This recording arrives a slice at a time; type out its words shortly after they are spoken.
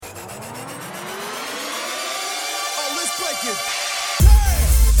What's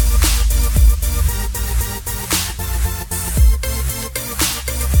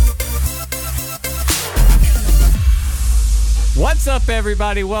up,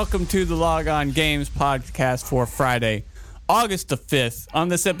 everybody? Welcome to the Log On Games podcast for Friday, August the 5th. On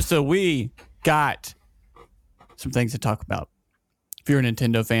this episode, we got some things to talk about. If you're a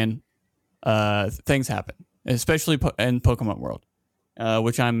Nintendo fan, things happen, especially in Pokemon World,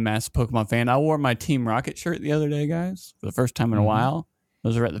 which I'm a massive Pokemon fan. I wore my Team Rocket shirt the other day, guys, for the first time in a while.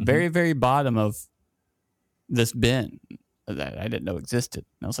 Those are at the very, very bottom of this bin that I didn't know existed.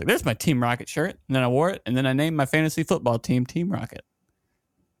 And I was like, there's my Team Rocket shirt. And then I wore it, and then I named my fantasy football team Team Rocket.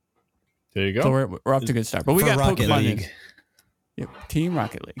 There you go. So we're off to a good start. But we got Rocket Pokemon League. Yep, Team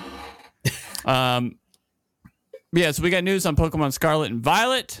Rocket League. Yeah, so we got news on Pokemon Scarlet and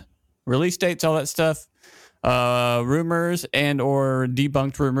Violet, release dates, all that stuff. Rumors and or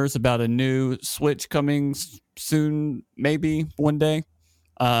debunked rumors about a new Switch coming soon, maybe one day.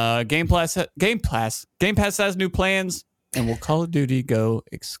 Game Pass has new plans, and will Call of Duty go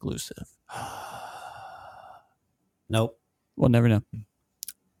exclusive? Nope. We'll never know.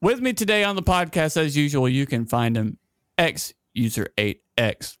 With me today on the podcast, as usual, you can find him,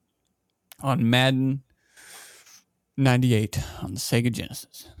 XUser8X, on Madden 98 on the Sega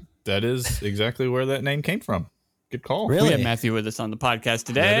Genesis. That is exactly where that name came from. Good call. Really? We have Matthew with us on the podcast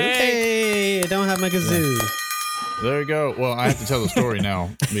today. Hey, I don't have my kazoo. There you go. Well, I have to tell the story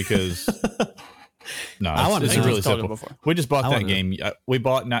now because it's know. really Told it simple. before. We just bought that game. We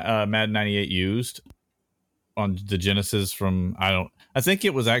bought Madden 98 used on the Genesis from I think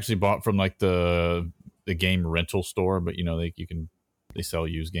it was actually bought from like the game rental store, but you know they sell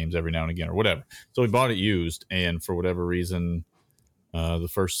used games every now and again or whatever. So we bought it used, and for whatever reason, the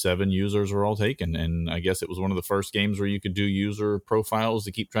first 7 users were all taken, and I guess it was one of the first games where you could do user profiles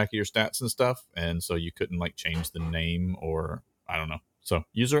to keep track of your stats and stuff, and so you couldn't like change the name or I don't know. So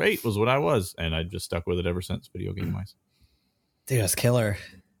user 8 was what I was, and I just stuck with it ever since, video game wise. Dude, that's killer.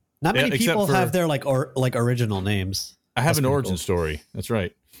 Not many people have their like original names. I have an origin story. That's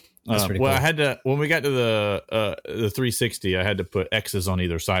right. That's pretty cool. I had to, when we got to the 360, I had to put X's on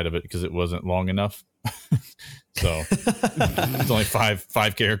either side of it because it wasn't long enough. So it's only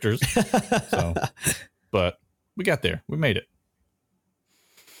five characters. So, but we got there. We made it.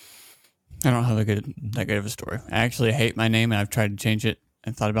 I don't have that good of a story. I actually hate my name, and I've tried to change it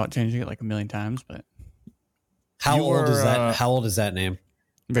and thought about changing it like a million times. But How old is that name?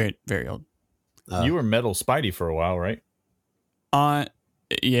 very, very old. You were Metal Spidey for a while, right?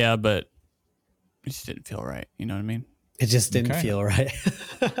 Yeah, but it just didn't feel right. You know what I mean? It just didn't feel right.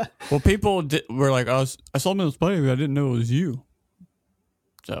 Well, people were like, I saw Metal Spidey, but I didn't know it was you.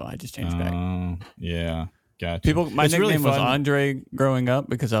 So I just changed back. Yeah, gotcha. My nickname was Andre growing up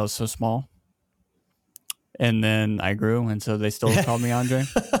because I was so small. And then I grew, and so they still called me Andre.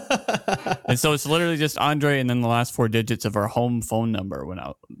 And so it's literally just Andre and then the last 4 digits of our home phone number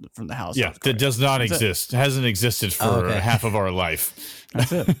from the house. Yeah, that does not exist. It hasn't existed for half of our life.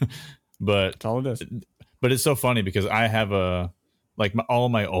 That's it. But that's all it is. But it's so funny because I have all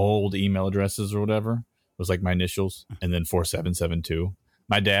my old email addresses or whatever was like my initials and then 4772.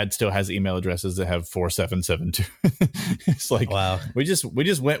 My dad still has email addresses that have 4772. It's like, wow, we just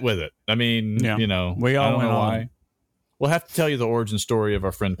went with it. I mean, yeah. You know, we all I don't know why. On. We'll have to tell you the origin story of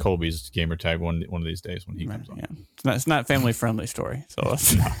our friend Colby's gamer tag one of these days when he comes on. Yeah. It's not family friendly story, so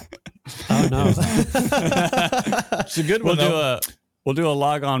it's not. Oh no, it's a good one. We'll do a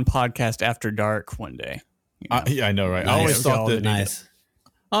log on podcast after dark one day. You know? Yeah, I know, right? Nice. I always thought that. Nice.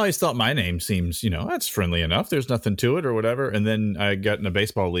 I always thought my name seems, that's friendly enough. There's nothing to it or whatever. And then I got in a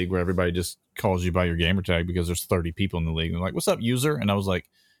baseball league where everybody just calls you by your gamer tag because there's 30 people in the league. And they're like, "What's up, user?" And I was like,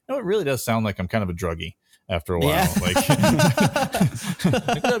 it really does sound like I'm kind of a druggie after a while. Yeah. Like,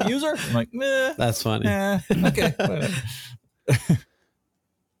 "What's up, user?" I'm like, "Meh." That's funny. Okay.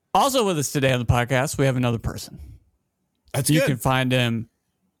 Also with us today on the podcast, we have another person. That's you good. can find him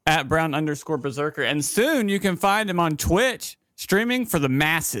at Brown_Berserker. And soon you can find him on Twitch. Streaming for the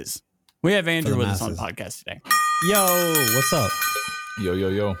masses. We have Andrew with us on the podcast today. Yo, what's up?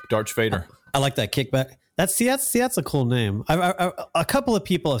 Yo. Darth Vader. I like that kickback. That's a cool name. A couple of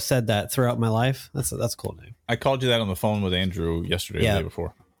people have said that throughout my life. That's a cool name. I called you that on the phone with Andrew yesterday or the day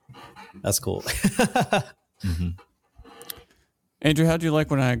before. That's cool. Mm-hmm. Andrew, how'd you like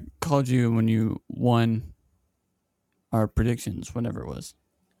when I called you when you won our predictions, whenever it was?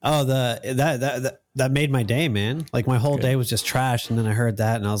 Oh, that made my day, man. Like my whole day was just trash, and then I heard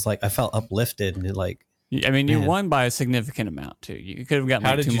that, and I was like, I felt uplifted, and it like. I mean, you won by a significant amount too. You could have gotten.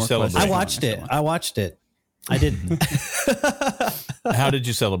 How did you celebrate? I watched it. I did. How did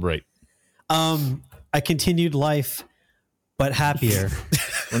you celebrate? I continued life but happier.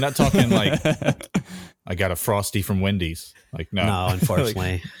 We're not talking like I got a Frosty from Wendy's. Like No,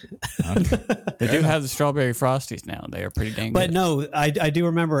 unfortunately. They do have the strawberry frosties now. They are pretty dang But good. no, I do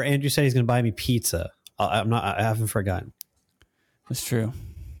remember Andrew said he's going to buy me pizza. I haven't forgotten. That's true.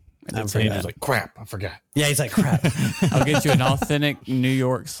 And he's like, crap, I forgot. Yeah, he's like, crap. I'll get you an authentic New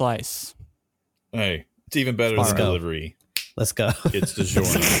York slice. Hey, it's even better than delivery. Let's go. It's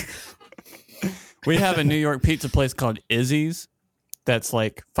DiGiorno. We have a New York pizza place called Izzy's that's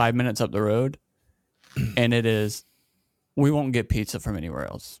like 5 minutes up the road. And it is, we won't get pizza from anywhere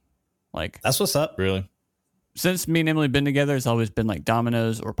else. Like, That's what's up. Really? since me and Emily been together, it's always been like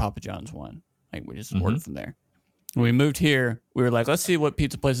Domino's or Papa John's one. Like we just ordered from there. When we moved here, we were like, let's see what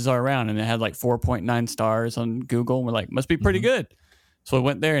pizza places are around. And it had like 4.9 stars on Google. And we're like, must be pretty good. So we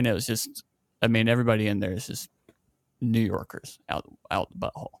went there and it was just, I mean, everybody in there is just New Yorkers out the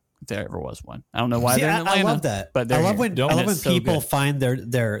butthole. If there ever was one. I don't know why See, they're in Atlanta. I love that. But I love when so people good. find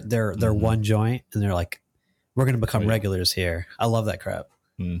their one joint and they're like, we're going to become regulars here. I love that crap.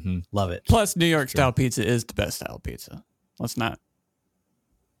 Love it. Plus, New York style pizza is the best style pizza. Let's not.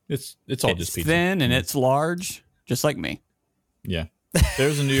 It's all just pizza. Thin and it's large, just like me. Yeah.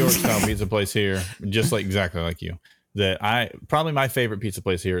 There's a New York style pizza place here, just like exactly like you. That probably my favorite pizza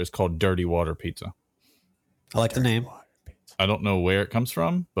place here is called Dirty Water Pizza. I like the name. I don't know where it comes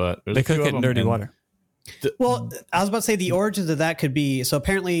from, but there's They a few cook of it in them, dirty and water. Well, I was about to say the origins of that could be, so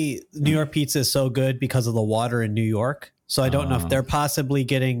apparently New York pizza is so good because of the water in New York. So I don't know if they're possibly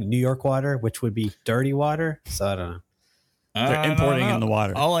getting New York water, which would be dirty water. So I don't know. They're importing in the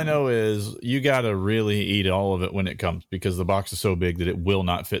water. All I know is you got to really eat all of it when it comes because the box is so big that it will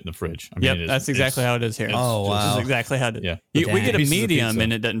not fit in the fridge. I mean, Yep, that's exactly how it is here. Oh, wow. This is exactly how it is. Yeah. We get a Pieces of medium pizza.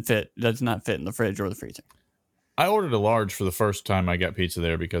 and it does not fit in the fridge or the freezer. I ordered a large for the first time I got pizza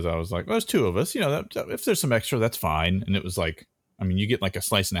there because I was like, well, there's two of us. You know, if there's some extra, that's fine. And it was like, I mean, you get like a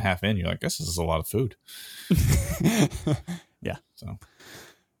slice and a half in. You're like, this is a lot of food. Yeah. So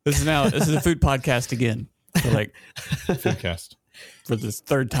This is a food podcast again. For like foodcast. for this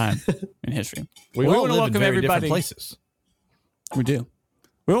third time in history. We Well, all wanna live in welcome very everybody. different places. We do.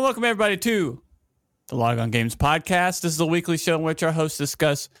 We want to welcome everybody to the Log On Games podcast. This is a weekly show in which our hosts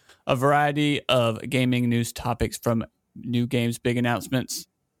discuss a variety of gaming news topics from new games, big announcements,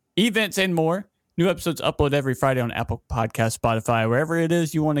 events, and more. New episodes upload every Friday on Apple Podcasts, Spotify, wherever it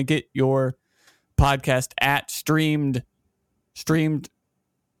is you want to get your podcast at streamed.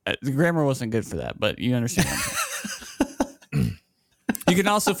 The grammar wasn't good for that, but you understand what I'm saying. You can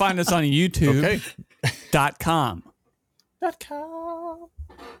also find us on YouTube.com.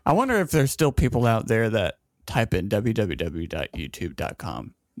 I wonder if there's still people out there that type in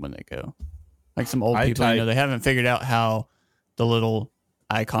www.youtube.com when they go. Like some old people, I know they haven't figured out how the little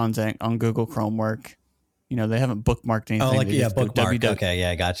icons on Google Chrome work. You know, they haven't bookmarked anything. Oh, like, They yeah, just go bookmark. www. Okay,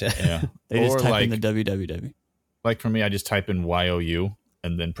 yeah, gotcha. Yeah. They just Or type like, in the www. like for me, I just type in YOU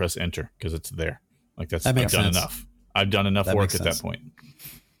and then press enter because it's there. Like That I've makes done sense. enough. I've done enough That work makes at sense. that point.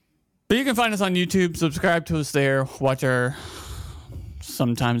 But you can find us on YouTube. Subscribe to us there. Watch our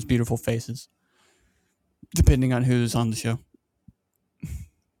sometimes beautiful faces, depending on who's on the show.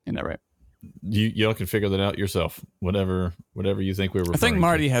 Isn't that right? Y'all can figure that out yourself. Whatever you think we were. I think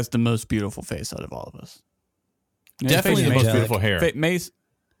Marty has the most beautiful face out of all of us. You know, his Definitely face the is most amazing. beautiful hair. Mace,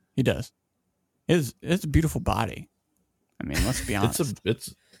 he does. It's a beautiful body. I mean, let's be honest.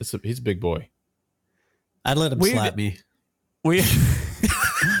 He's a big boy. I'd let him slap me.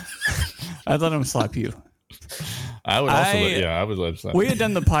 I'd let him slap you. I would also I would let him slap. We had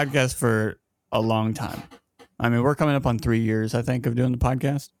done the podcast for a long time. I mean, we're coming up on 3 years, I think, of doing the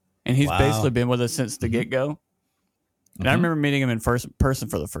podcast. And he's basically been with us since the get-go. And I remember meeting him in person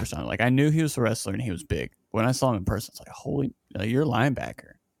for the first time. Like, I knew he was a wrestler and he was big. When I saw him in person, it's like, holy, you're a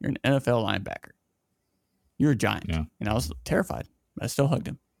linebacker. You're an NFL linebacker. You're a giant. Yeah. And I was terrified. But I still hugged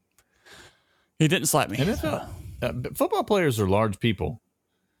him. He didn't slap me. NFL football players are large people.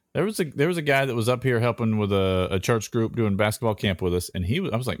 There was a guy that was up here helping with a church group doing basketball camp with us, and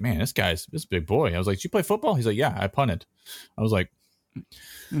I was like, man, this big boy. I was like, did you play football? He's like, yeah, I punted. I was like,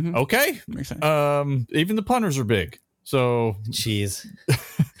 okay. Makes sense. Even the punters are big. So Jeez.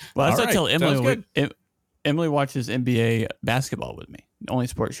 Well, that's all what I tell right, Emily. sounds good. Emily watches NBA basketball with me. The only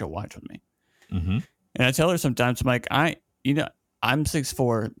sport she'll watch with me. And I tell her sometimes, I'm like, I'm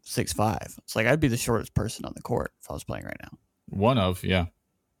 6'4", 6'5". It's like I'd be the shortest person on the court if I was playing right now. yeah.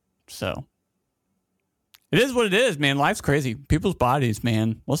 So it is what it is, man. Life's crazy. People's bodies,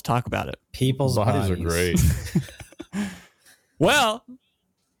 man. Let's talk about it. People's Bodies are great. Well,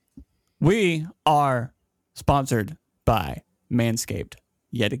 we are sponsored by Manscaped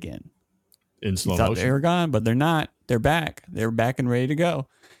yet again. in slow thought motion. they were gone, but they're not. They're back. They're back and ready to go.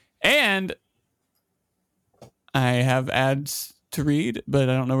 And I have ads to read, but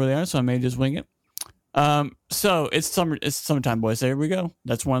I don't know where they are, so I may just wing it. So it's summertime, boys. There we go.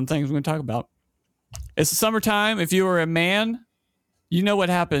 That's one of the things we're going to talk about. It's the summertime. If you were a man, you know what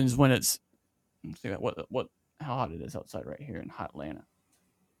happens when it's, let's see how hot it is outside right here in hot Atlanta.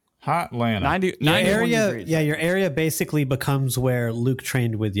 Hot Atlanta. 91 area, degrees. yeah, your area basically becomes where Luke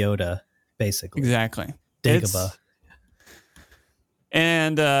trained with Yoda, basically. Exactly. Dagobah.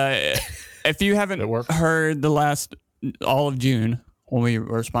 And if you haven't heard all of June when we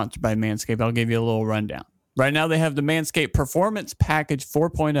were sponsored by Manscaped, I'll give you a little rundown. Right now they have the Manscaped Performance Package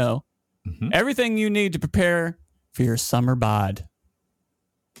 4.0. Everything you need to prepare for your summer bod.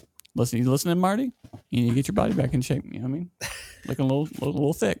 You listening, Marty? You need to get your body back in shape. You know what I mean? Looking a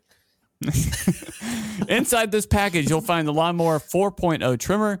little thick. Inside this package, you'll find the Lawnmower 4.0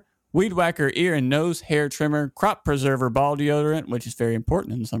 trimmer, Weed Whacker ear and nose hair trimmer, Crop Preserver ball deodorant, which is very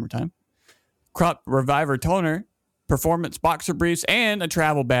important in the summertime, Crop Reviver toner, Performance boxer briefs, and a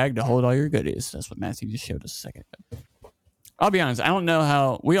travel bag to hold all your goodies. That's what Matthew just showed us a second ago. I'll be honest, I don't know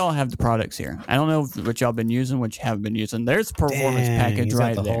how we all have the products here. I don't know what y'all been using, what you haven't been using. There's a performance package he's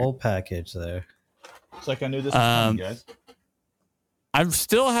right got the there. whole package there. It's like I knew this was coming, guys. I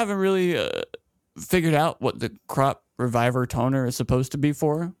still haven't really figured out what the Crop Reviver toner is supposed to be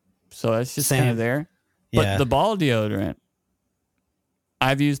for. So it's just kind of there. But the ball deodorant,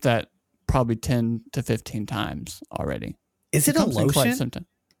 I've used that probably 10 to 15 times already. Is it a lotion?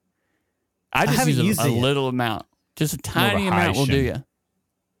 I just use a little amount. Just a tiny amount will do you.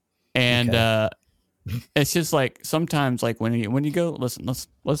 And it's just like sometimes like when you go, listen,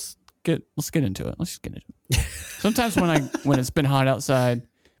 let's get into it. Let's just get into it. Sometimes when it's been hot outside,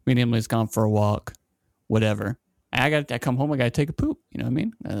 me and Emily's gone for a walk, whatever. I come home, I gotta take a poop. You know what I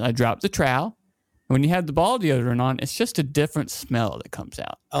mean? And I drop the trowel. When you have the ball deodorant on, it's just a different smell that comes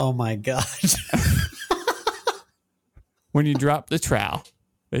out. Oh my god. When you drop the trowel,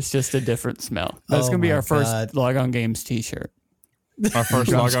 it's just a different smell. That's going to be our first Log On Games t-shirt. Our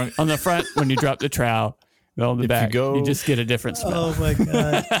first Log On. On the front, when you drop the trowop, on the back, you just get a different smell. Oh my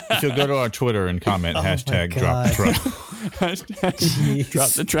god. If you'll go to our Twitter and comment hashtag drop the trowel. Drop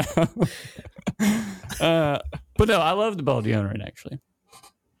the trowel. But no, I love the ball deodorant actually.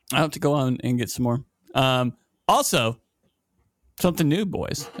 I have to go on and get some more. Also, something new,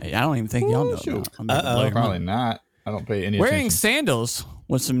 boys. I don't even think y'all know. Probably not. I don't pay any Wearing attention. Sandals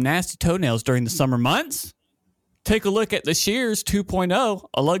with some nasty toenails during the summer months? Take a look at the Shears 2.0,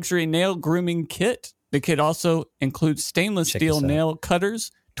 a luxury nail grooming kit. The kit also includes stainless steel nail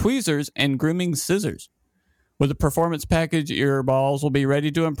cutters, tweezers, and grooming scissors. With a performance package, your balls will be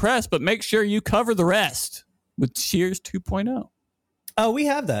ready to impress, but make sure you cover the rest with Shears 2.0. Oh, we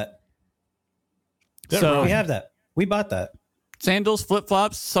have that. So we have that. We bought that. Sandals,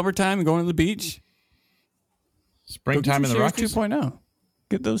 flip-flops, summertime, going to the beach. Springtime in the Rockies 2.0.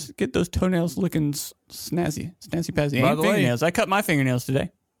 Get those toenails looking snazzy pazzy. By And the way, fingernails. I cut my fingernails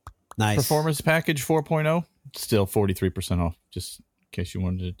today. Nice. Performance package 4.0, still 43% off. Just in case you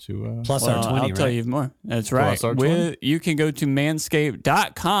wanted to. Plus our 20, I'll right? tell you more. That's right. Plus our 20. You can go to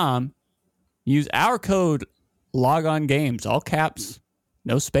manscaped.com, use our code LOGONGAMES, all caps,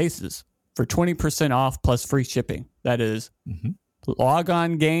 no spaces, for 20% off plus free shipping. That is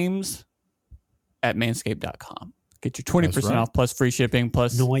LOGONGAMES at manscaped.com. Get your 20% off plus free shipping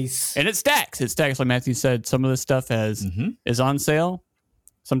plus noise. And it stacks. It stacks like Matthew said. Some of this stuff is on sale.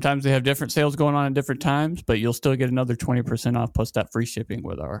 Sometimes they have different sales going on at different times, but you'll still get another 20% off plus that free shipping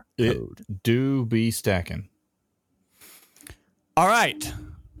with our code. Do be stacking. All right.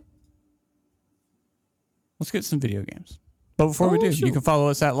 Let's get some video games. But before we do, you can follow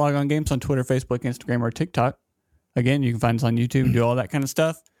us at Log On Games on Twitter, Facebook, Instagram, or TikTok. Again, you can find us on YouTube, do all that kind of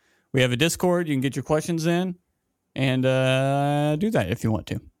stuff. We have a Discord. You can get your questions in and do that if you want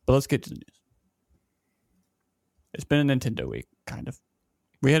to. But let's get to the news. It's been a Nintendo week, kind of.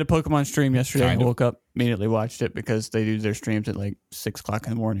 We had a Pokemon stream yesterday. I woke up, immediately watched it because they do their streams at like 6 o'clock in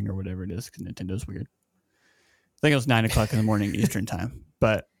the morning or whatever it is because Nintendo's weird. I think it was 9 o'clock in the morning Eastern time,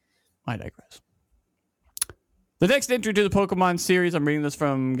 but I digress. The next entry to the Pokemon series, I'm reading this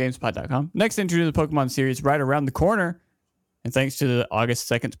from GameSpot.com. Next entry to the Pokemon series right around the corner. And thanks to the August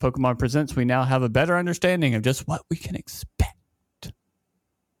 2nd Pokemon Presents, we now have a better understanding of just what we can expect.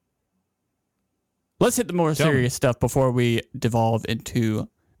 Let's hit the more serious stuff before we devolve into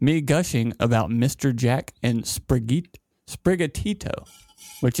me gushing about Mr. Jack and Sprigatito,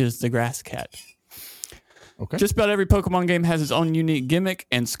 which is the grass cat. Okay. Just about every Pokemon game has its own unique gimmick,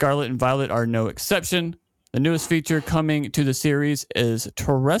 and Scarlet and Violet are no exception. The newest feature coming to the series is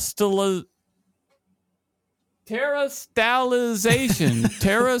Terrestrialization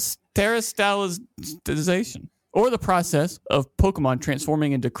Terastallization, or the process of Pokemon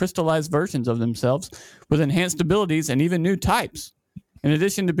transforming into crystallized versions of themselves with enhanced abilities and even new types. In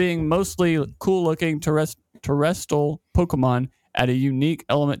addition to being mostly cool-looking terrestrial Pokemon, add a unique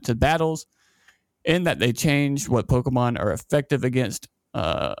element to battles in that they change what Pokemon are effective against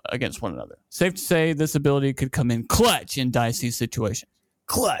one another. Safe to say this ability could come in clutch in dicey situations.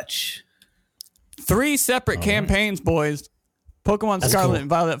 Clutch. 3 separate campaigns, boys. Pokemon Scarlet and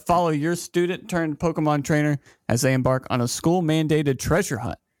Violet follow your student turned Pokemon trainer as they embark on a school mandated treasure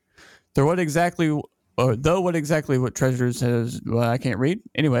hunt. Though what exactly what treasures is, well, I can't read.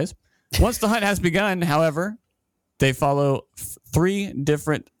 Anyways, once the hunt has begun, however, they follow 3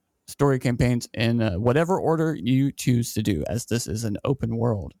 different story campaigns in whatever order you choose to do, as this is an open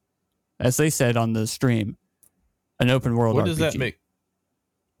world. As they said on the stream, an open world What RPG. does that make?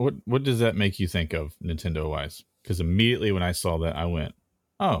 What does that make you think of, Nintendo wise? Because immediately when I saw that, I went,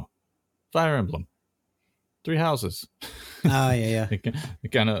 "Oh, Fire Emblem, 3 houses." Oh yeah. It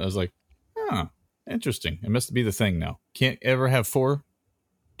kind of, I was like, "Oh, interesting. It must be the thing now. Can't ever have 4.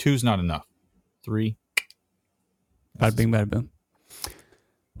 2's not enough. 3." Bada bing, bada boom.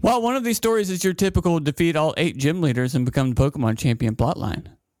 Well, one of these stories is your typical defeat all 8 gym leaders and become the Pokemon champion plotline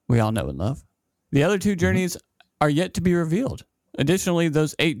we all know and love. The other 2 journeys are yet to be revealed. Additionally,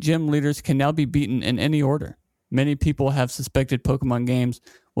 those 8 gym leaders can now be beaten in any order. Many people have suspected Pokemon games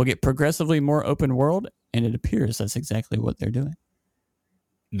will get progressively more open world, and it appears that's exactly what they're doing.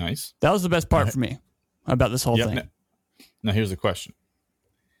 Nice. That was the best part for me about this whole thing. Now, here's the question.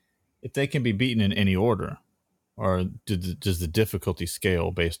 If they can be beaten in any order, or does the difficulty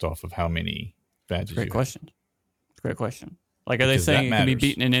scale based off of how many badges Great you question. Great question. Like, are they Because saying it that can be matters.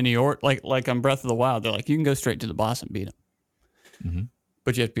 beaten in any order? Like on Breath of the Wild, they're like, you can go straight to the boss and beat him. Mhm.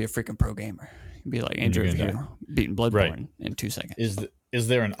 But you have to be a freaking pro gamer. You'd be like Andrew you're gonna here, beating Bloodborne Right. in 2 seconds. Is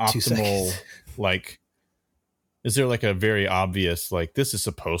there an 2 optimal, seconds. like, is there like a very obvious, like, this is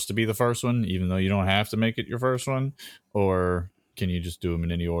supposed to be the first one, even though you don't have to make it your first one? Or can you just do them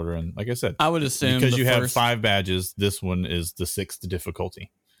in any order? And like I said, I would assume because the you have first- 5 badges, this one is the 6th difficulty.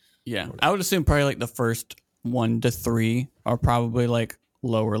 Yeah, I would assume probably like the first 1 to 3 are probably like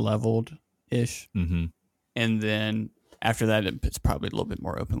lower leveled ish, Mm-hmm. and then after that it's probably a little bit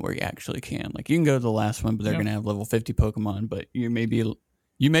more open where you actually can. Like, you can go to the last one, but they're Yeah. going to have level 50 Pokemon, but you may be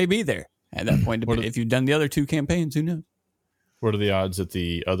there at that point. If you've done the other 2 campaigns, who knows? What are the odds that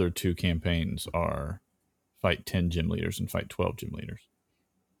the other 2 campaigns are fight 10 gym leaders and fight 12 gym leaders?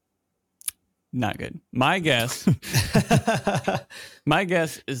 Not good. My guess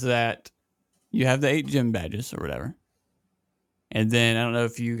is that you have the 8 gym badges or whatever. And then I don't know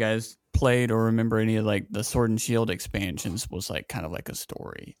if you guys played or remember any of like the Sword and Shield expansions was like kind of like a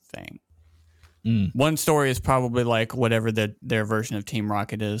story thing. One story is probably like whatever their version of Team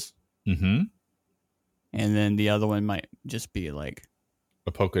Rocket is. Mm-hmm. And then the other one might just be like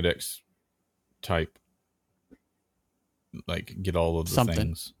A Pokedex type. Like, get all of the Something.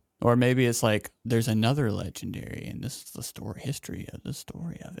 things. or maybe it's like there's another legendary and this is the history of the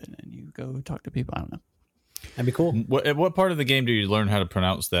story of it, and you go talk to people. I don't know. That'd be cool. At what part of the game do you learn how to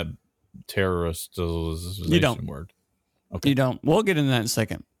pronounce that terrorization word? Okay. You don't. We'll get into that in a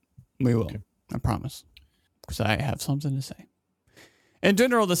second. We will. Okay. I promise. Because I have something to say. In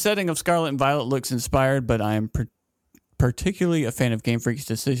general, the setting of Scarlet and Violet looks inspired, but I am particularly a fan of Game Freak's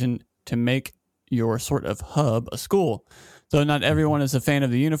decision to make your sort of hub a school. Though not everyone is a fan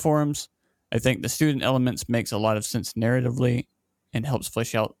of the uniforms, I think the student elements makes a lot of sense narratively and helps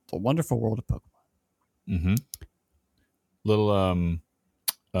flesh out the wonderful world of Pokemon. Mm-hmm. Little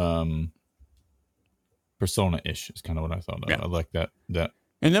Persona-ish is kind of what I thought of. Yeah. I like that.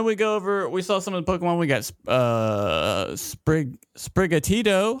 And then we go over, we saw some of the Pokemon. We got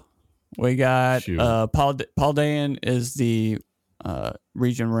Sprigatito. We got Paldean is the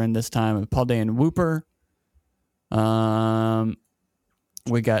region we're in this time. Paldean Wooper.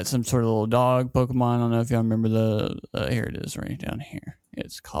 We got some sort of little dog Pokemon. I don't know if y'all remember here it is right down here.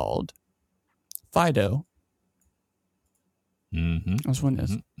 It's called Fido. Mm-hmm. This one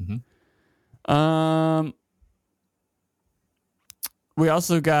is. Mm-hmm. We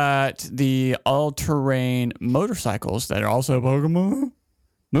also got the all-terrain motorcycles that are also Pokemon.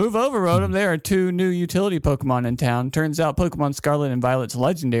 Move over, Rotom. There are 2 new utility Pokemon in town. Turns out Pokemon Scarlet and Violet's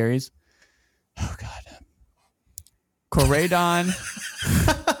legendaries. Oh, God. Koraidon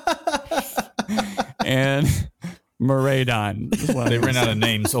and Miraidon. They ran out of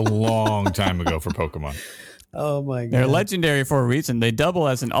names a long time ago for Pokemon. Oh my god. They're legendary for a reason. They double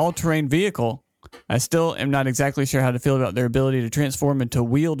as an all-terrain vehicle I still am not exactly sure how to feel about their ability to transform into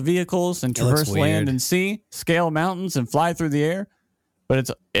wheeled vehicles and traverse land and sea, scale mountains and fly through the air.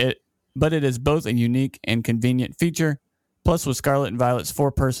 But it is both a unique and convenient feature. Plus, with Scarlet and Violet's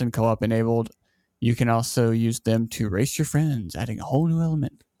 4-person co-op enabled, you can also use them to race your friends, adding a whole new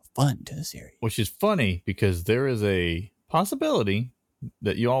element of fun to the series. Which is funny because there is a possibility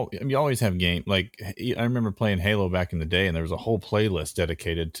that you always have game. Like, I remember playing Halo back in the day, and there was a whole playlist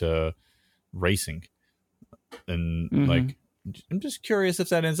dedicated to racing. And like, I'm just curious if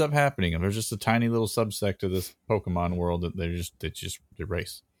that ends up happening. If there's just a tiny little subsect of this Pokemon world that they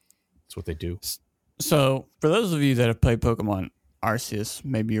race. That's what they do. So, for those of you that have played Pokemon Arceus,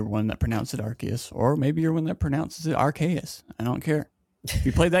 maybe you're one that pronounces it Arceus, or maybe you're one that pronounces it Arceus. I don't care. If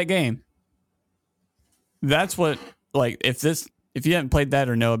you played that game, that's what, like, if you haven't played that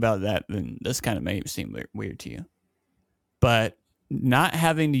or know about that, then this kind of may seem weird to you. But not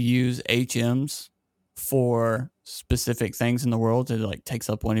having to use HMs for specific things in the world, it like takes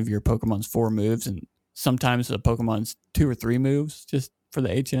up one of your Pokemon's 4 moves, and sometimes the Pokemon's 2 or 3 moves just for the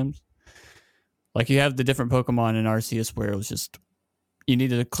HMs. Like, you have the different Pokemon in Arceus where it was just, you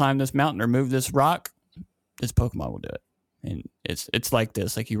needed to climb this mountain or move this rock, this Pokemon will do it. And it's like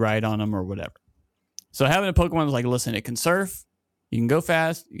this, like you ride on them or whatever. So having a Pokemon is like, listen, it can surf, you can go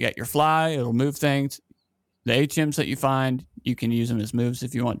fast, you got your fly, it'll move things. The HMs that you find, you can use them as moves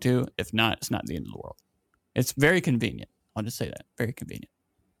if you want to. If not, it's not the end of the world. It's very convenient. I'll just say that. Very convenient.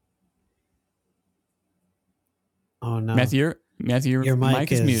 Oh, no. Matthew, your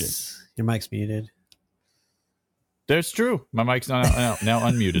mic is muted. Your mic's muted. That's true. My mic's now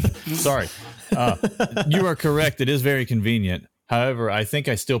unmuted. Sorry. You are correct. It is very convenient. However, I think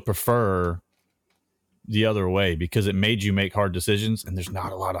I still prefer the other way because it made you make hard decisions, and there's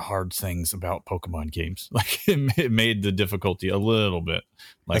not a lot of hard things about Pokemon games. Like, it made the difficulty a little bit.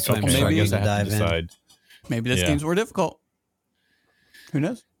 Like, That's okay, I guess I have dive to decide. Maybe those games were difficult. Who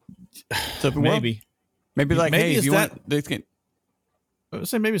knows? Maybe like, hey, if you want this game. I would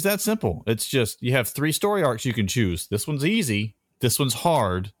say maybe it's that simple. It's just you have 3 story arcs you can choose. This one's easy. This one's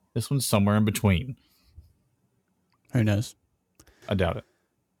hard. This one's somewhere in between. Who knows? I doubt it.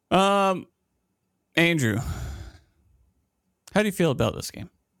 Andrew, how do you feel about this game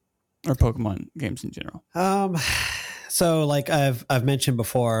or Pokemon games in general? So like I've mentioned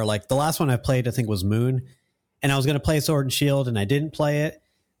before, like the last one I played, I think was Moon, and I was going to play Sword and Shield and I didn't play it.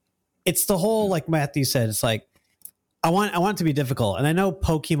 It's the whole, like Matthew said, it's like, I want it to be difficult. And I know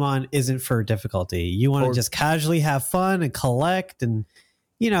Pokemon isn't for difficulty. You want to just casually have fun and collect and,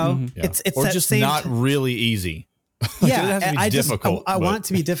 it's or that just same not really easy. Yeah, it has to be difficult. I want it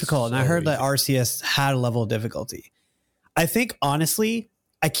to be difficult. And I heard that RCS had a level of difficulty. I think, honestly,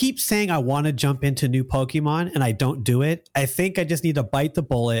 I keep saying I want to jump into new Pokemon and I don't do it. I think I just need to bite the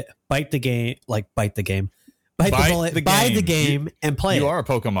bullet, buy the game, and play You it. are a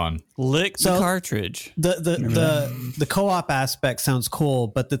Pokemon. Lick the cartridge. The co-op aspect sounds cool,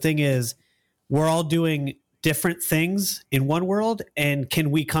 but the thing is, we're all doing different things in one world, and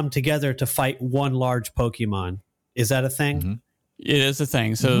can we come together to fight one large Pokemon? Is that a thing? Mm-hmm. It is a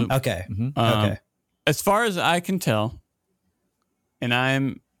thing. So okay. Okay. As far as I can tell, and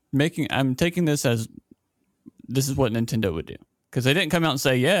I'm taking this as this is what Nintendo would do, because they didn't come out and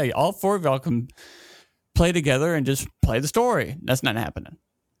say, yeah, all 4 of y'all can play together and just play the story. That's not happening.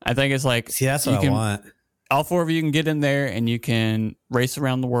 I think it's like, see, that's what I want. All 4 of you can get in there and you can race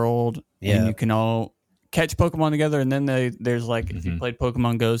around the world and you can all catch Pokemon together. And then there's like, if you played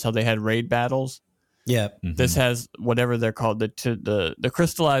Pokemon Go's, how they had raid battles. Yeah. This has whatever they're called, the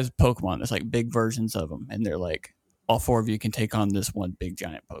crystallized Pokemon. There's like big versions of them. And they're like, all 4 of you can take on this one big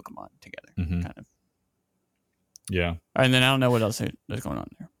giant Pokemon together. Kind of. Yeah. And then I don't know what else there's going on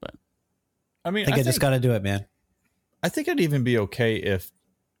there, but. I think just got to do it, man. I think I'd even be okay if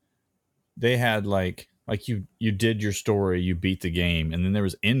they had like you did your story, you beat the game, and then there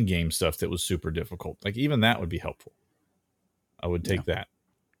was in-game stuff that was super difficult. Like, even that would be helpful. I would take that.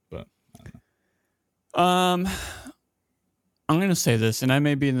 But I don't know. I'm going to say this, and I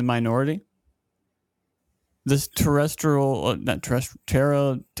may be in the minority. This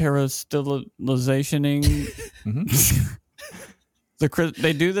terrestrializationing.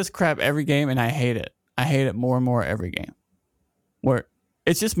 They do this crap every game, and I hate it. I hate it more and more every game. Where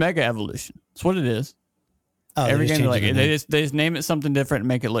it's just mega evolution. That's what it is. Oh, every game, they just name it something different and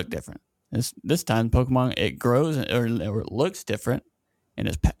make it look different. This time, Pokemon, it grows or it looks different,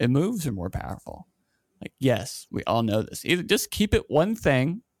 and it moves are more powerful. Like, yes, we all know this. Either just keep it one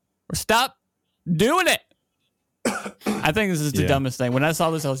thing, or stop doing it. I think this is the dumbest thing. When I saw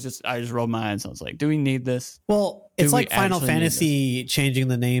this, I just rolled my eyes. I was like, do we need this? Well, it's like Final Fantasy changing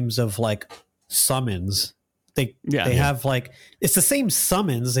the names of like summons. They have like, it's the same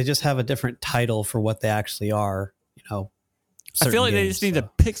summons. They just have a different title for what they actually are. You know, I feel like they just need to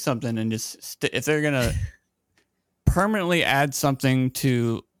pick something and just if they're gonna permanently add something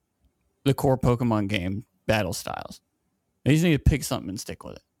to the core Pokemon game battle styles, they just need to pick something and stick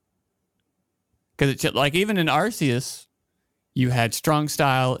with it. Because it's like even in Arceus, you had strong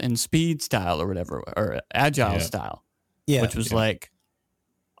style and speed style or whatever, or agile style, which was like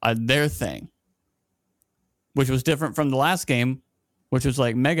their thing, which was different from the last game, which was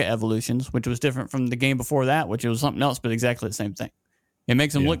like Mega Evolutions, which was different from the game before that, which was something else, but exactly the same thing. It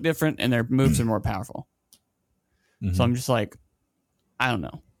makes them look different, and their moves are more powerful. Mm-hmm. So I'm just like, I don't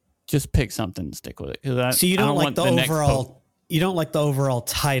know, just pick something and stick with it. So you don't like the overall, you don't like the overall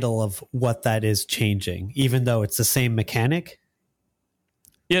title of what that is changing, even though it's the same mechanic.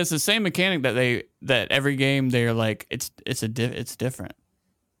 Yeah, it's the same mechanic that every game they're like it's different.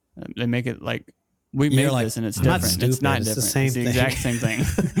 They make it like. We made this and it's different. It's not different. It's the exact same thing.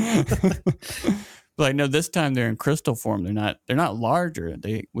 But like, no, this time they're in crystal form. They're not larger.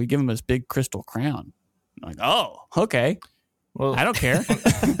 We give them this big crystal crown. I'm like, oh, okay. Well, I don't care.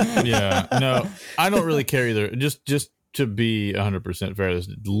 Yeah, no, I don't really care either. Just to be 100% fair, it's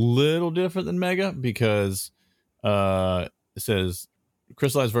a little different than Mega because it says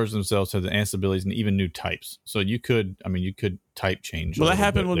crystallized versions themselves have the enhanced abilities and even new types. So you could type change. Well, that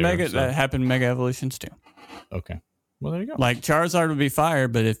happened with Mega. So. That happened in Mega Evolutions too. Okay. Well, there you go. Like Charizard would be fire,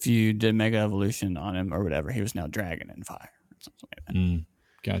 but if you did Mega Evolution on him or whatever, he was now Dragon and Fire. Or something like that.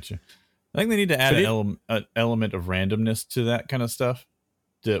 Gotcha. I think they need to add an element of randomness to that kind of stuff.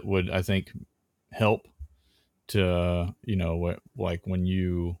 That would, I think, help to like when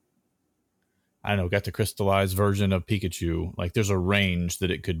you. I don't know, got the crystallized version of Pikachu. Like there's a range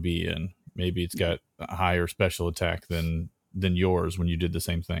that it could be in. Maybe it's got a higher special attack than yours when you did the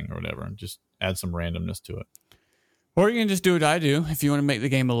same thing or whatever. And just add some randomness to it. Or you can just do what I do if you want to make the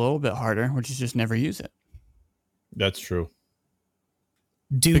game a little bit harder, which is just never use it. That's true.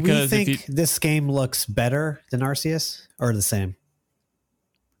 Do we think this game looks better than Arceus or the same?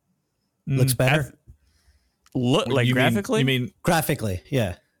 Looks better? Graphically? You mean graphically,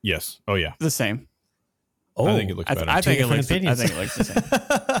 yeah. Yes. Oh, yeah. The same. Oh, I think it looks better. I think it looks the same.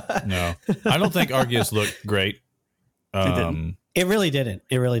 No, I don't think Arceus looked great. It really didn't.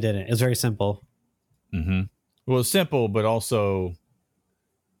 It was very simple. Mm-hmm. Well, it's simple, but also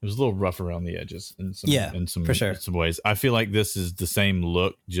it was a little rough around the edges in some for sure. In some ways. I feel like this is the same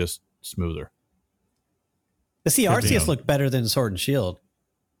look, just smoother. But see, Arceus looked better than Sword and Shield.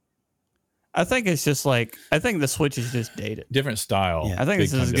 I think it's just like, I think the Switch is just dated. Different style. Yeah. I think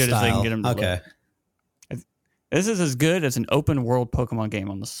this is as good as they can get them to look. This is as good as an open world Pokemon game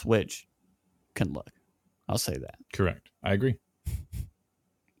on the Switch can look. I'll say that. Correct. I agree.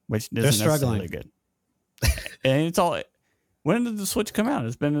 Which isn't necessarily good. And it's all, when did the Switch come out?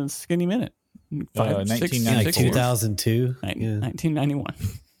 It's been a skinny minute. 2002. 1991.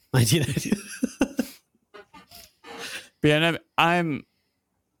 1992. But yeah,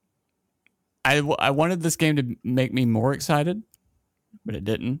 I wanted this game to make me more excited, but it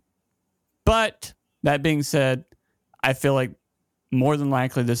didn't. But that being said, I feel like more than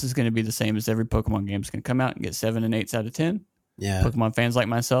likely this is going to be the same as every Pokemon game is going to come out and get 7 and 8s out of 10. Yeah. Pokemon fans like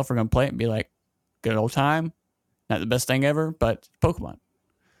myself are going to play it and be like, good old time. Not the best thing ever, but Pokemon.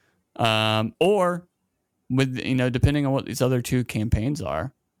 Or with, depending on what these other two campaigns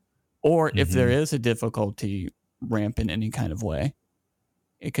are, or if there is a difficulty ramp in any kind of way,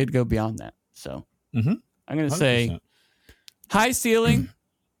 it could go beyond that. So I'm going to say high ceiling,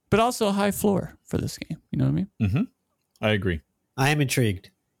 but also high floor for this game. You know what I mean? Mm-hmm. I agree. I am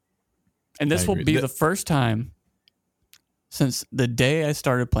intrigued. And this will be the first time since the day I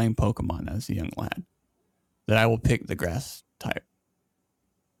started playing Pokemon as a young lad that I will pick the grass type.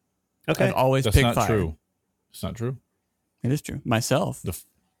 Okay. I've always picked fire. True. It's not true. It is true. Myself.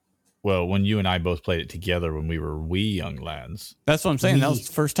 Well, when you and I both played it together when we were wee young lads. That's what I'm saying. That was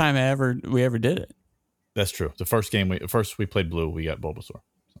the first time we ever did it. That's true. The first game we played blue, we got Bulbasaur.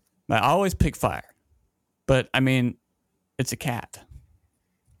 I always pick fire. But I mean, it's a cat.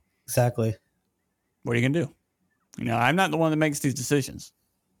 Exactly. What are you gonna do? I'm not the one that makes these decisions.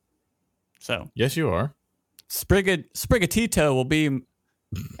 So yes, you are. Sprigatito will be.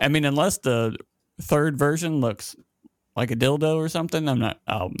 I mean, unless the third version looks like a dildo or something, I'm not.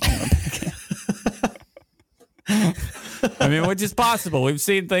 I'm gonna pick it. I mean, which is possible. We've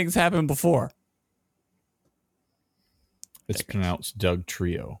seen things happen before. It's pronounced Doug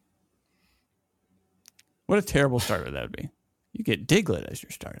Trio. What a terrible starter that would be. You get Diglett as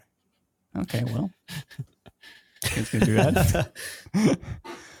your starter. Okay, well. It's going to do that.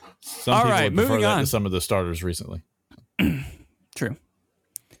 Some All people right, would prefer moving that on. to some of the starters recently. True.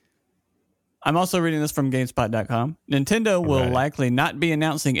 I'm also reading this from GameSpot.com. Nintendo will Right. likely not be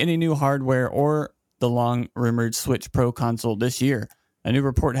announcing any new hardware or the long-rumored Switch Pro console this year, a new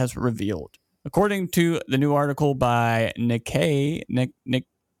report has revealed. According to the new article by Nikkei,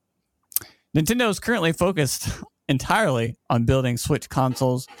 Nintendo is currently focused entirely on building Switch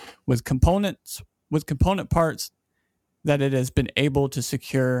consoles with component parts that it has been able to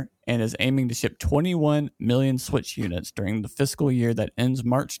secure and is aiming to ship 21 million Switch units during the fiscal year that ends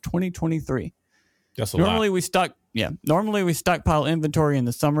March 2023. That's a Normally lot. we stockpile inventory in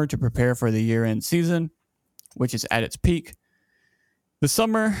the summer to prepare for the year-end season, which is at its peak. This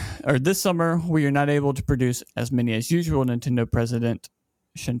summer, we are not able to produce as many as usual, Nintendo President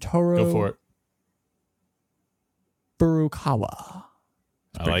Shintaro Go for it. Furukawa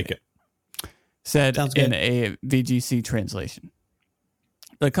I like it. said Sounds in good. a VGC translation.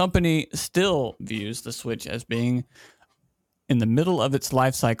 The company still views the Switch as being in the middle of its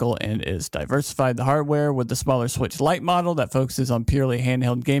life cycle and is diversified the hardware with the smaller Switch Lite model that focuses on purely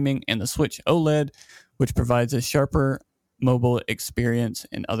handheld gaming and the Switch OLED, which provides a sharper mobile experience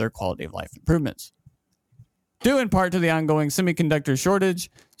and other quality of life improvements. Due in part to the ongoing semiconductor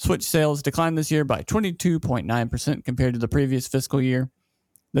shortage, Switch sales declined this year by 22.9% compared to the previous fiscal year.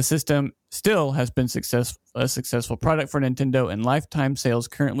 The system still has been a successful product for Nintendo, and lifetime sales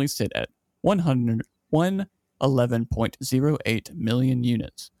currently sit at 111.08 million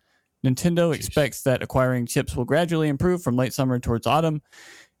units. Nintendo expects that acquiring chips will gradually improve from late summer towards autumn,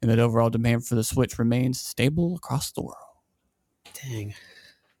 and that overall demand for the Switch remains stable across the world. Dang.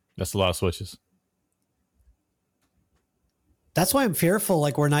 That's a lot of Switches. That's why I'm fearful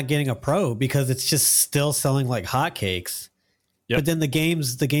like we're not getting a Pro, because it's just still selling like hotcakes. Yep. But then the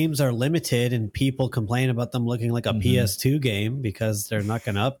games are limited and people complain about them looking like a PS2 game because they're not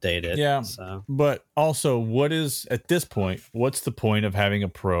going to update it. Yeah. So But also, at this point, what's the point of having a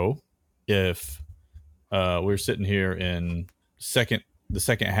Pro if we're sitting here in the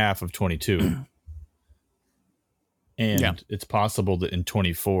second half of 22 and it's possible that in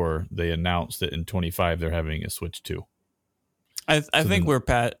 24 they announced that in 25 they're having a Switch 2. I think we're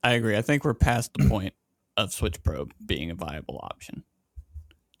past. I agree. I think we're past the point of Switch Pro being a viable option.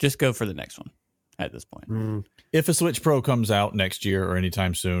 Just go for the next one at this point. If a Switch Pro comes out next year or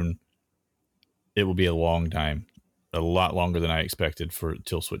anytime soon, it will be a long time, a lot longer than I expected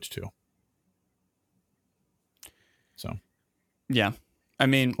till Switch 2. So, Yeah. I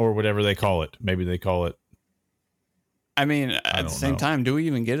mean, or whatever they call it. Maybe they call it. at the same time, do we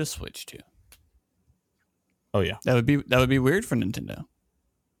even get a Switch 2? Oh yeah, That would be weird for Nintendo.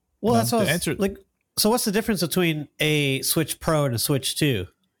 well, that's what the answer. like. So what's the difference between a Switch Pro and a Switch 2? You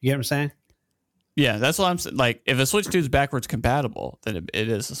get what I'm saying? Yeah, that's what I'm saying. Like, if a Switch 2 is backwards compatible, then it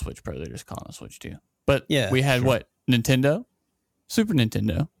is a Switch Pro. They're just calling it a Switch 2. But Yeah, we had what? Nintendo, Super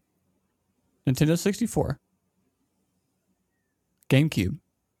Nintendo, Nintendo 64, GameCube,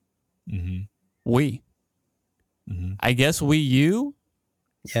 Wii. I guess Wii U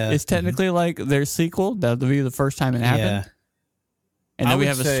Yeah. is technically like their sequel. That would be the first time it happened. Yeah. And I then we would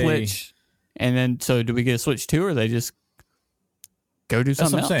have a say- Switch. And then, so do we get a Switch 2 or they just go do That's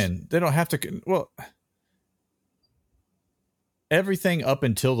something what I'm else? saying. They don't have to. Well, everything up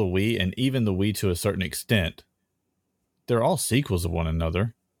until the Wii and even the Wii to a certain extent, they're all sequels of one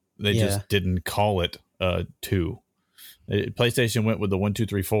another. They just didn't call it 2. PlayStation went with the 1, 2,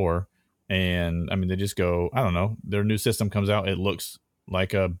 3, 4, and I mean they just go. I don't know. Their new system comes out. It looks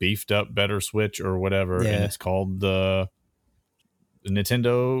like a beefed up, better Switch or whatever, and it's called the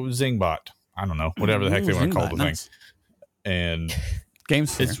Nintendo Zingbot. I don't know, whatever the heck they want to call the thing. And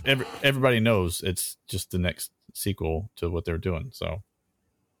Games Fair. it's everybody knows it's just the next sequel to what they're doing. So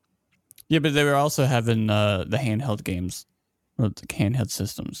Yeah, but they were also having the handheld games, or the handheld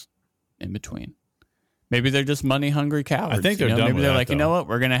systems in between. Maybe they're just money hungry cowards. I think they're done Maybe with they're that, like, you though. know what?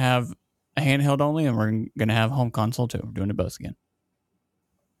 We're going to have a handheld only and we're going to have home console too. We're doing it both again.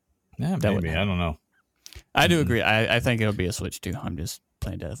 yeah, That maybe would I don't know. I do agree. I think it'll be a Switch too. I'm just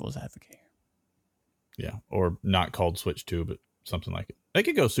playing devil's advocate here. Yeah, or not called Switch 2, but something like it. They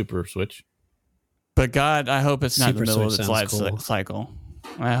could go Super Switch. But God, I hope it's not in the Super middle Switch of its life sounds cool. cycle.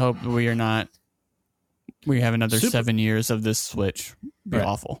 I hope we are not. We have another 7 years of this Switch. Be Right.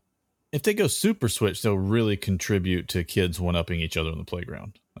 awful. If they go Super Switch, they'll really contribute to kids one-upping each other on the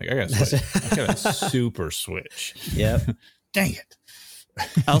playground. Like, I got a Super Switch. Yep. Dang it.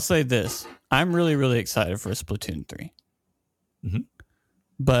 I'll say this. I'm really, really excited for Splatoon 3. Mhm.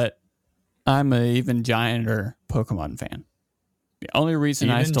 But I'm an even gianter Pokemon fan. The only reason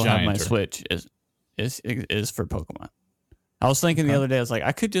I Even still have my gianter. Switch is for Pokemon. I was thinking the other day, I was like,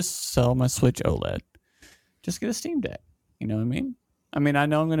 I could just sell my Switch OLED, just get a Steam Deck. You know what I mean? I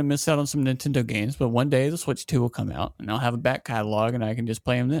know I'm going to miss out on some Nintendo games, but one day the Switch 2 will come out, and I'll have a back catalog, and I can just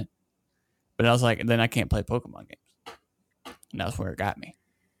play them then. But I was like, then I can't play Pokemon games. And that's where it got me.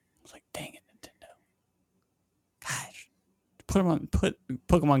 I was like, dang it, Nintendo. Gosh. Put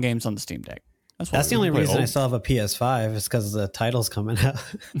Pokemon games on the Steam Deck. That's the only reason I still have a PS5 is because the title's coming out.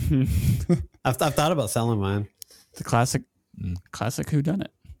 I've thought about selling mine. The classic whodunit.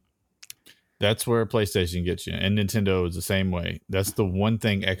 That's where PlayStation gets you, and Nintendo is the same way. That's the one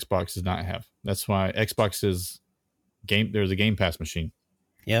thing Xbox does not have. That's why Xbox is there's a Game Pass machine.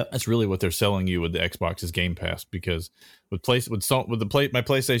 Yep, that's really what they're selling you with the Xbox is Game Pass, because my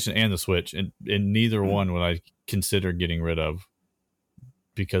PlayStation and the Switch, and neither one would I consider getting rid of,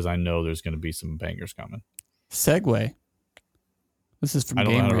 because I know there's going to be some bangers coming. Segue. This is from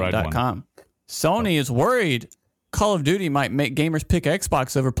GameRant.com. Sony is worried Call of Duty might make gamers pick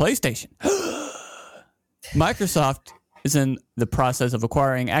Xbox over PlayStation. Microsoft is in the process of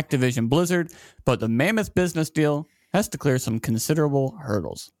acquiring Activision Blizzard, but the mammoth business deal has to clear some considerable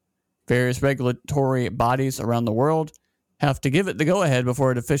hurdles. Various regulatory bodies around the world have to give it the go-ahead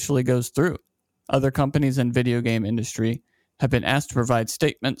before it officially goes through. Other companies in video game industry have been asked to provide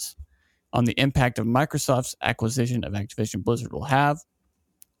statements on the impact of Microsoft's acquisition of Activision Blizzard will have,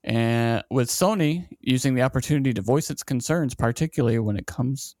 and with Sony using the opportunity to voice its concerns, particularly when it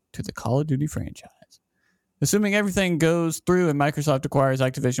comes to the Call of Duty franchise. Assuming everything goes through and Microsoft acquires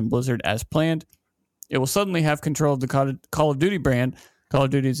Activision Blizzard as planned, it will suddenly have control of the Call of Duty brand. Call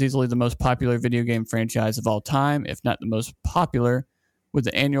of Duty is easily the most popular video game franchise of all time, if not the most popular, with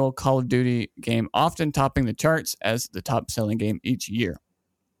the annual Call of Duty game often topping the charts as the top-selling game each year.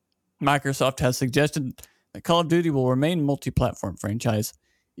 Microsoft has suggested that Call of Duty will remain a multi-platform franchise,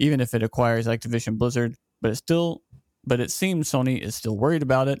 even if it acquires Activision Blizzard, but it seems Sony is still worried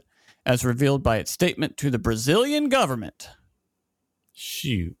about it, as revealed by its statement to the Brazilian government.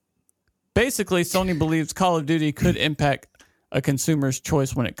 Shoot. Basically, Sony believes Call of Duty could impact a consumer's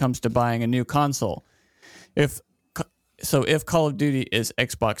choice when it comes to buying a new console. If Call of Duty is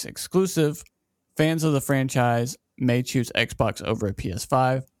Xbox exclusive, fans of the franchise may choose Xbox over a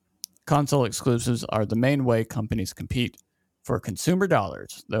PS5. Console exclusives are the main way companies compete for consumer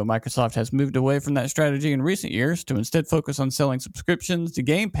dollars, though Microsoft has moved away from that strategy in recent years to instead focus on selling subscriptions to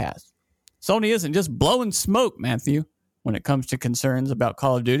Game Pass. Sony isn't just blowing smoke, Matthew, when it comes to concerns about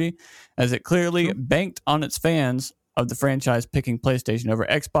Call of Duty, as it clearly banked on its fans of the franchise picking PlayStation over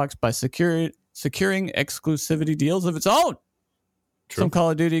Xbox by securing exclusivity deals of its own. True. Some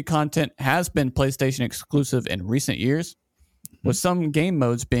Call of Duty content has been PlayStation exclusive in recent years, with some game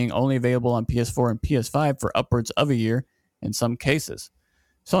modes being only available on PS4 and PS5 for upwards of a year in some cases.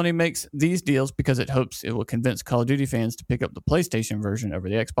 Sony makes these deals because it hopes it will convince Call of Duty fans to pick up the PlayStation version over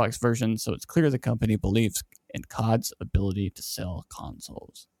the Xbox version, so it's clear the company believes in COD's ability to sell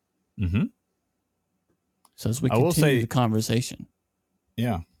consoles. Mm-hmm. So as we continue the conversation.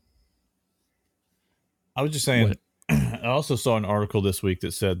 Yeah. I was just saying, I also saw an article this week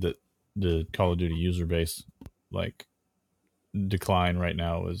that said that the Call of Duty user base, like, decline right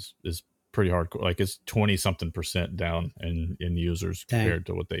now is pretty hardcore. Like, it's 20-something% down in users compared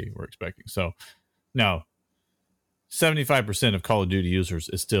to what they were expecting. So now 75% of Call of Duty users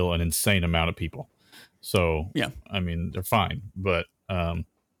is still an insane amount of people. So yeah, I mean, they're fine, but I'm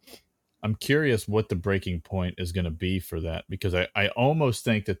curious what the breaking point is going to be for that, because I almost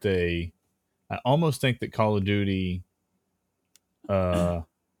think that Call of Duty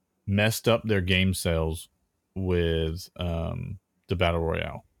messed up their game sales with the Battle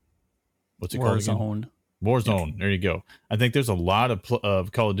Royale. What's it called again? Warzone. There you go. I think there's a lot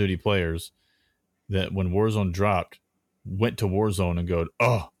of Call of Duty players that when Warzone dropped went to Warzone and go,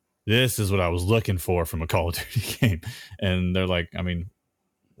 oh, this is what I was looking for from a Call of Duty game. And they're like, I mean,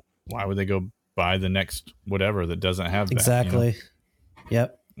 why would they go buy the next whatever that doesn't have that? Exactly. You know?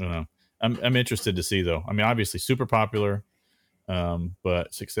 Yep. I don't know. I'm interested to see, though. I mean, obviously super popular,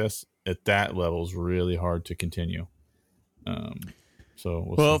 but success at that level is really hard to continue. So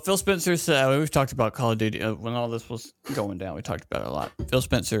we'll see. Phil Spencer said, we've talked about Call of Duty when all this was going down. We talked about it a lot. Phil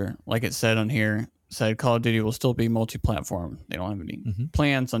Spencer, like it said on here, said Call of Duty will still be multi-platform. They don't have any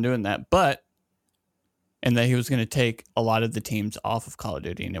plans on doing that, and that he was going to take a lot of the teams off of Call of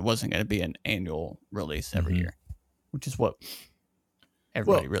Duty, and it wasn't going to be an annual release every year, which is what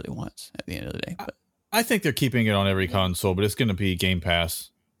everybody really wants at the end of the day. But I think they're keeping it on every console, but it's going to be Game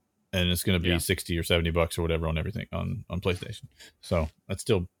Pass, and it's going to be $60 or $70 or whatever on everything on PlayStation. So that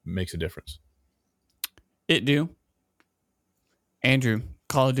still makes a difference. It do. Andrew,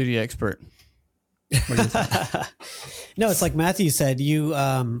 Call of Duty expert. No, it's like Matthew said. You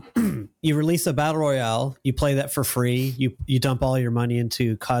you release a battle royale, you play that for free. You dump all your money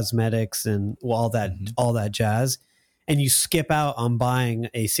into cosmetics and all that jazz, and you skip out on buying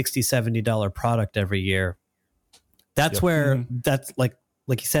a $60-$70 product every year. That's where that's like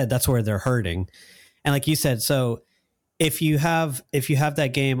you said. That's where they're hurting, and like you said, so if you have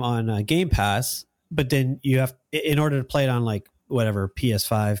that game on Game Pass, but then you have, in order to play it on like whatever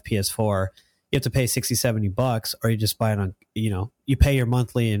PS5, PS4. You have to pay $60-$70, or you just buy it on, you pay your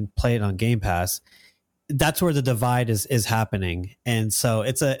monthly and play it on Game Pass. That's where the divide is happening. And so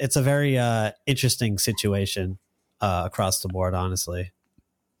it's a very interesting situation across the board, honestly.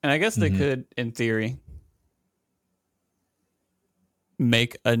 And I guess they could, in theory,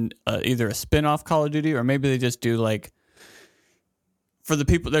 make either a spin-off Call of Duty, or maybe they just do like, for the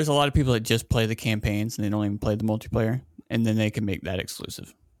people, there's a lot of people that just play the campaigns and they don't even play the multiplayer, and then they can make that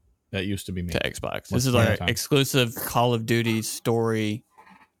exclusive. That used to be me. To Xbox. This is our exclusive Call of Duty story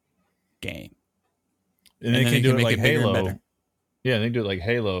game. And they can do it like Halo. Yeah, they can do it like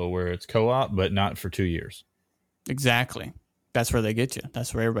Halo, where it's co-op, but not for 2 years. Exactly. That's where they get you.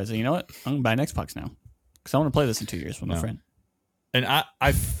 That's where everybody's like, you know what? I'm going to buy an Xbox now, because I want to play this in 2 years with my friend. And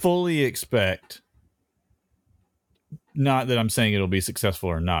I fully expect, not that I'm saying it'll be successful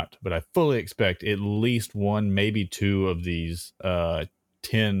or not, but I fully expect at least one, maybe two of these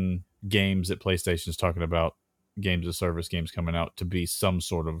 10 games that PlayStation's talking about, games of service games coming out, to be some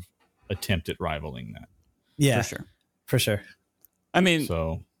sort of attempt at rivaling that. Yeah, for sure. I mean,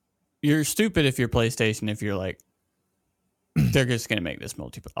 so you're stupid if you're PlayStation, if you're like, they're just going to make this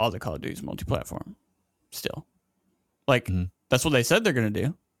all the Call of Duty's multi-platform still. Like, that's what they said they're going to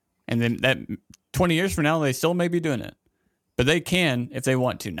do. And then that 20 years from now, they still may be doing it. But they can, if they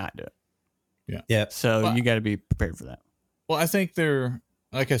want to, not do it. Yeah. So you got to be prepared for that. Well, I think they're,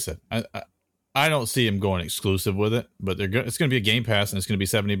 like I said, I don't see them going exclusive with it, but it's going to be a Game Pass, and it's going to be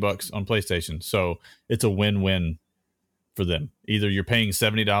 $70 on PlayStation. So it's a win-win for them. Either you're paying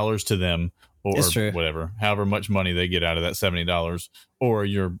 $70 to them, or whatever, however much money they get out of that $70, or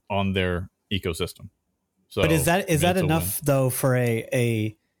you're on their ecosystem. So, but is that enough though for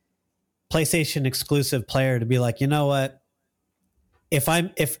a PlayStation exclusive player to be like, you know what? If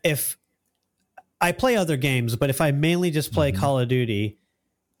I play other games, but if I mainly just play Call of Duty,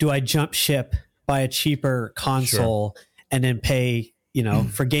 do I jump ship, buy a cheaper console, and then pay,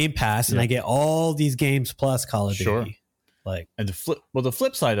 for Game Pass, and I get all these games plus Call of Duty? Like, and the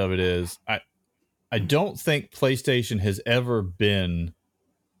flip side of it is, I don't think PlayStation has ever been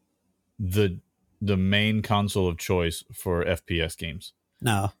the main console of choice for FPS games.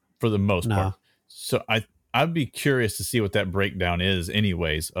 No, for the most part. So I'd be curious to see what that breakdown is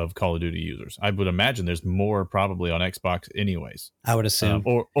anyways of Call of Duty users. I would imagine there's more probably on Xbox anyways. I would assume.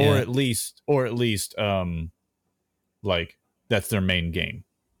 Or at least like that's their main game.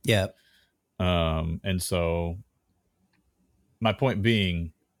 Yeah. And so my point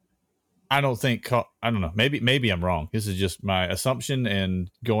being, I don't know. Maybe I'm wrong. This is just my assumption and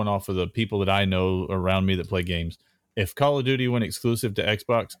going off of the people that I know around me that play games. If Call of Duty went exclusive to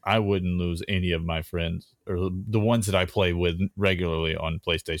Xbox, I wouldn't lose any of my friends, or the ones that I play with regularly on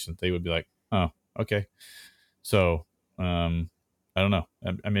PlayStation. They would be like, oh, okay. So, I don't know.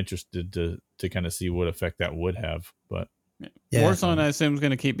 I'm interested to kind of see what effect that would have. But Warzone, I assume, is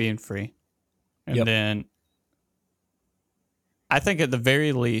going to keep being free. And then I think at the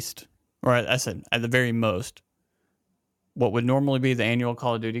very least, or I said at the very most, what would normally be the annual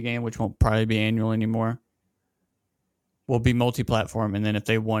Call of Duty game, which won't probably be annual anymore, will be multi-platform. And then if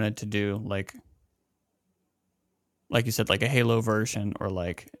they wanted to do like you said, like a Halo version, or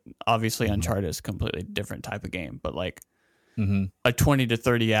like obviously Uncharted is a completely different type of game, but like a 20 to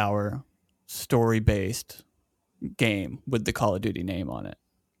 30 hour story-based game with the Call of Duty name on it.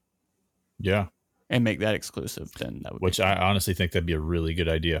 Yeah. And make that exclusive, then that would Which I honestly think that'd be a really good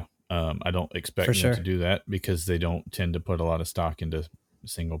idea. I don't expect them to do that, because they don't tend to put a lot of stock into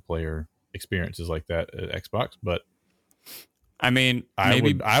single player experiences like that at Xbox, but I mean,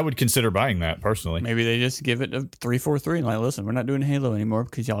 I would consider buying that personally. Maybe they just give it a 343 and like, listen, we're not doing Halo anymore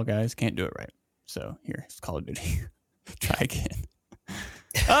because y'all guys can't do it right. So here, it's Call of Duty. Try again.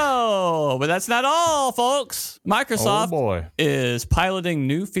 But that's not all, folks. Microsoft is piloting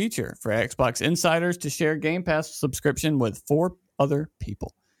new feature for Xbox insiders to share Game Pass subscription with 4 other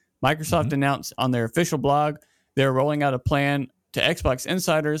people. Microsoft announced on their official blog they're rolling out a plan to Xbox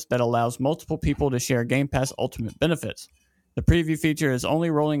insiders that allows multiple people to share Game Pass Ultimate benefits. The preview feature is only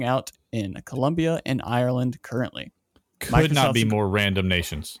rolling out in Colombia and Ireland currently. Could not be more random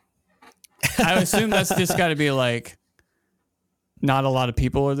nations. I assume that's just got to be like not a lot of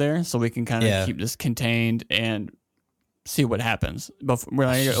people are there, so we can kind of keep this contained and see what happens. But we're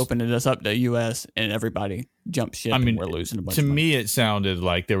not going to open this up to US and everybody jump ship. And we're losing a bunch. To me, it sounded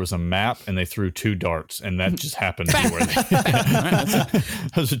like there was a map and they threw 2 darts, and that just happened to be where they.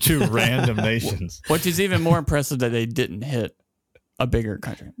 Those are 2 random nations. Which is even more impressive that they didn't hit a bigger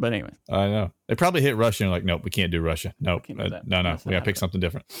country. But anyway, I know they probably hit Russia and like, nope, we can't do Russia. Nope, no, we got to pick something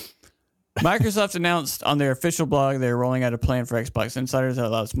different. Microsoft announced on their official blog they're rolling out a plan for Xbox Insiders that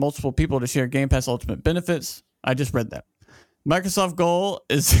allows multiple people to share Game Pass Ultimate benefits. I just read that. Microsoft goal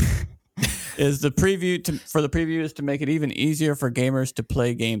is the preview is to make it even easier for gamers to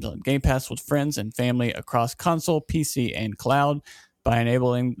play games on Game Pass with friends and family across console, PC, and cloud by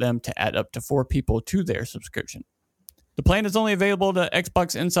enabling them to add up to 4 people to their subscription. The plan is only available to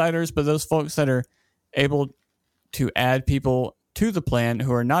Xbox Insiders, but those folks that are able to add people to the plan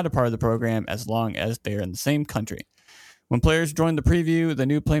who are not a part of the program as long as they're in the same country. When players join the preview, the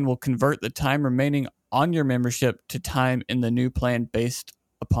new plan will convert the time remaining on your membership to time in the new plan based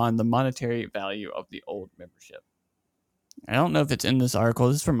upon the monetary value of the old membership. I don't know if it's in this article.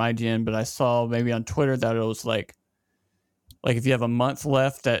 This is from IGN, but I saw maybe on Twitter that it was like if you have a month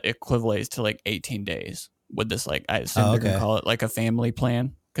left, that equates to like 18 days with this. Like, I assume they're going to call it like a family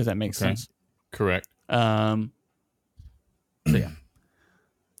plan because that makes sense. Correct. So yeah.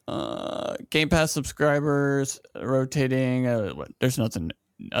 Game Pass subscribers rotating. There's nothing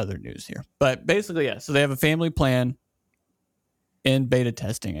other news here, but basically, yeah. So they have a family plan in beta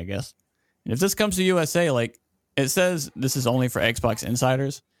testing, I guess. And if this comes to USA, like it says, this is only for Xbox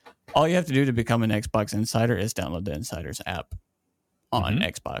Insiders. All you have to do to become an Xbox Insider is download the Insiders app on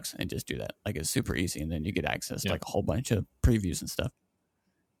Xbox and just do that. Like, it's super easy, and then you get access to like a whole bunch of previews and stuff.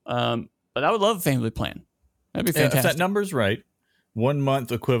 But I would love a family plan. That'd be fantastic. If that number's right, 1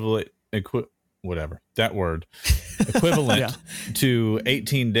 month equivalent to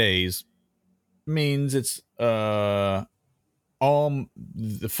 18 days means it's all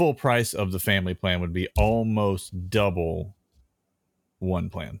the full price of the family plan would be almost double one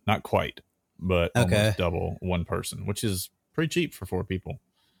plan. Not quite, but almost double one person, which is pretty cheap for 4 people.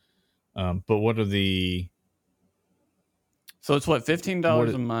 But what are the... So it's what,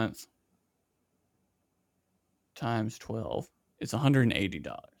 $15 a month times 12. It's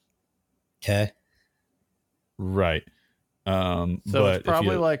 $180. Okay. Right. So but it's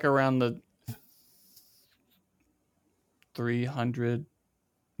probably like around the 300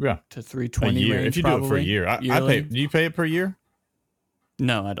 to 320 a year. range. If you do it for a year. I pay. Do you pay it per year?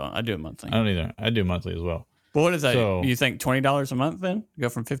 No, I don't. I do it monthly. I don't either. I do monthly as well. But what is that? So, you think $20 a month then? Go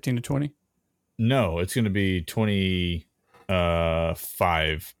from 15 to 20? No, it's going to be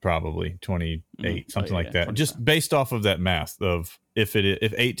 25, probably 28, something like that. 25. Just based off of that math of if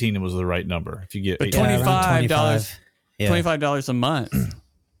 18 was the right number. If you get $25, $25 a month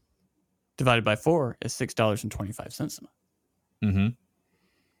divided by 4 is $6.25 a month. Mm-hmm.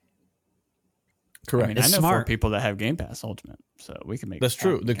 Correct. I mean, I know 4 people that have Game Pass Ultimate, so we can make that's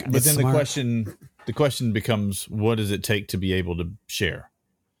true. But then the question becomes, what does it take to be able to share?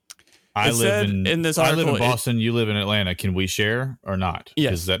 I live in Boston. You live in Atlanta. Can we share or not? Yes,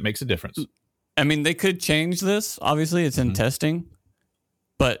 because that makes a difference. I mean, they could change this. Obviously, it's in testing,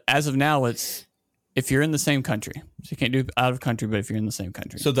 but as of now, it's if you're in the same country. So you can't do out of country, but if you're in the same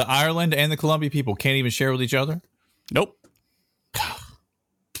country. So the Ireland and the Colombia people can't even share with each other? Nope.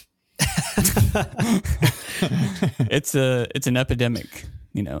 It's an epidemic,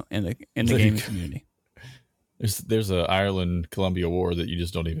 in the gaming community. There's a Ireland Colombia war that you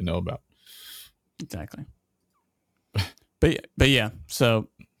just don't even know about. Exactly. But yeah. So,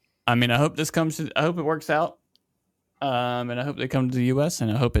 I mean, I hope I hope it works out. And I hope they come to the US, and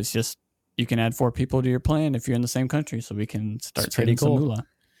I hope it's just you can add 4 people to your plan if you're in the same country, so we can start trading some moolah.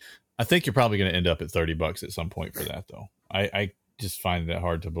 I think you're probably going to end up at $30 at some point for that, though. I just find that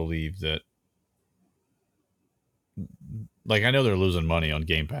hard to believe that. Like, I know they're losing money on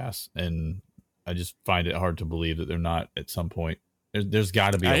Game Pass, and I just find it hard to believe that they're not at some point. There's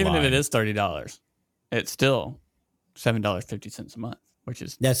got to be even if it is $30, it's still $7.50 a month, which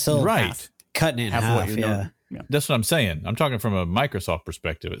is that's still right. Cutting it in half. Yeah. That's what I'm saying. I'm talking from a Microsoft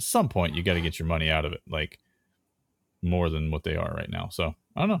perspective. At some point, you got to get your money out of it, like more than what they are right now. So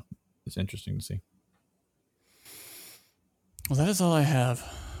I don't know. It's interesting to see. Well, that is all I have.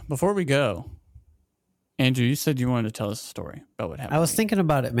 Before we go, Andrew, you said you wanted to tell us a story about what happened. I was thinking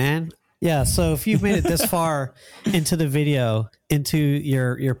about it, man. Yeah, so if you've made it this far into the video, into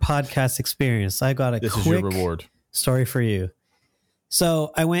your podcast experience, I got a quick is your reward story for you.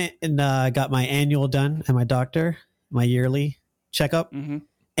 So I went and got my annual done at my doctor, my yearly checkup. Mm-hmm.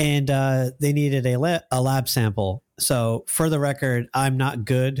 and they needed a lab sample. So for the record, I'm not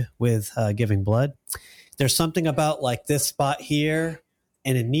good with giving blood. There's something about like this spot here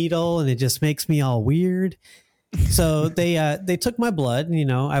and a needle, and it just makes me all weird. So they took my blood,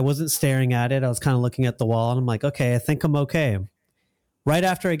 and, I wasn't staring at it. I was kind of looking at the wall, and I'm like, okay, I think I'm okay. Right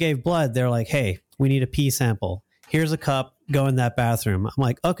after I gave blood, they're like, hey, we need a pee sample. Here's a cup. Go in that bathroom. I'm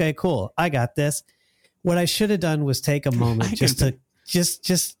like, okay, cool. I got this. What I should have done was take a moment just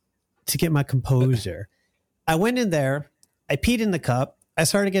to get my composure. I went in there. I peed in the cup. I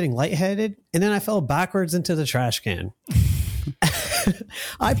started getting lightheaded, and then I fell backwards into the trash can.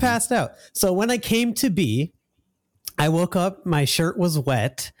 I passed out. So when I came to be, I woke up, my shirt was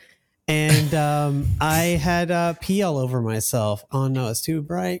wet, and I had pee all over myself. Oh no, it's too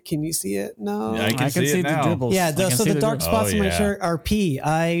bright. Can you see it? No. Yeah, I can see it now. The dribbles. Yeah, so the dark spots in my shirt are pee.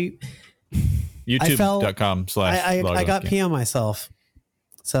 YouTube.com/ I got pee on myself.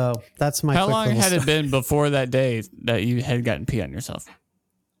 So that's my How quick long little had it story. been before that day that you had gotten pee on yourself?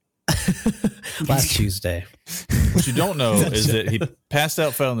 Last Tuesday. What you don't know is that he passed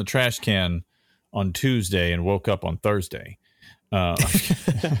out, fell in the trash can on Tuesday, and woke up on Thursday. For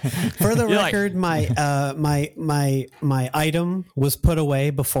the record, my item was put away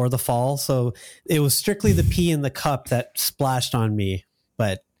before the fall, so it was strictly the pee in the cup that splashed on me.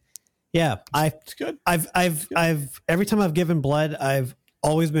 But yeah, It's good. I've every time I've given blood, I've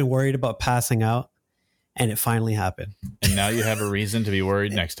always been worried about passing out, and it finally happened. And now you have a reason to be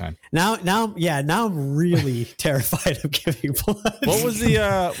worried next time. Now I'm really terrified of giving blood. What was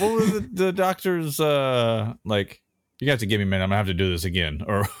the doctor's like? You got to give me a minute. I'm gonna have to do this again,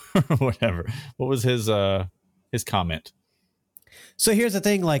 or whatever. What was his comment? So here's the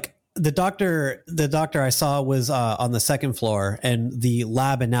thing: like the doctor I saw was on the second floor, and the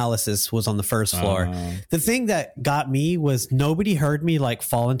lab analysis was on the first floor. The thing that got me was nobody heard me like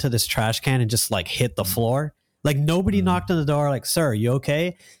fall into this trash can and just like hit the floor. Like nobody knocked on the door, like, "Sir, you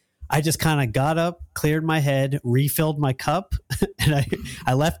okay?" I just kind of got up, cleared my head, refilled my cup, and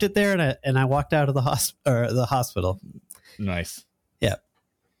I left it there, and I walked out of the hospital. Nice. Yeah.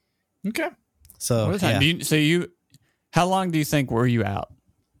 Okay. So What was that? How long do you think were you out?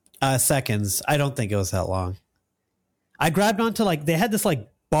 Seconds. I don't think it was that long. I grabbed onto like they had this like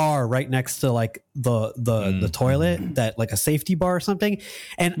bar right next to like the toilet, that like a safety bar or something,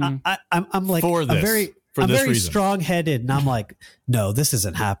 and I'm like For this. I'm very reason. strong-headed, and I'm like, no, this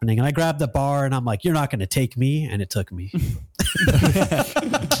isn't happening. And I grabbed the bar, and I'm like, you're not going to take me, and it took me.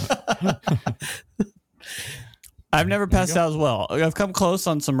 I've never passed out as well. I've come close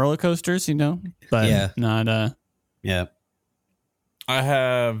on some roller coasters, but not. Yeah. I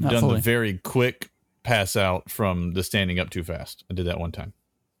have Not done fully. the very quick pass out from the standing up too fast. I did that one time.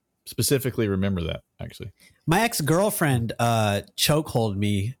 Specifically remember that, actually. My ex-girlfriend chokehold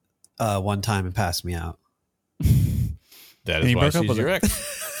me one time and passed me out. That And is you why broke up she's with your her.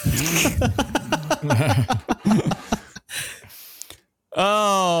 ex.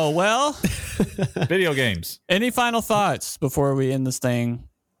 Oh, well. Video games. Any final thoughts before we end this thing?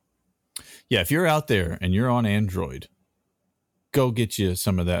 Yeah, if you're out there and you're on Android, go get you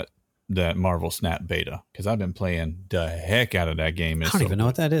some of that Marvel Snap beta, because I've been playing the heck out of that game. I don't even know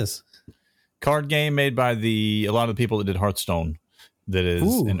what that is. Card game made by a lot of the people that did Hearthstone. That is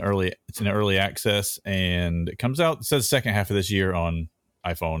it's in early access, and it comes out. It says second half of this year on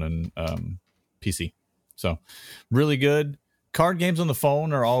iPhone and PC. So really good. Card games on the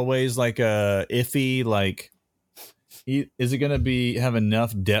phone are always like a iffy. Like, is it going to have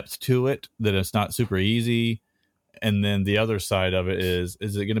enough depth to it that it's not super easy? And then the other side of it is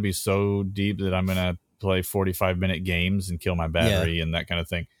it going to be so deep that I'm going to play 45-minute games and kill my battery and that kind of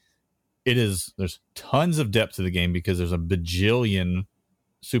thing? It is. There's tons of depth to the game because there's a bajillion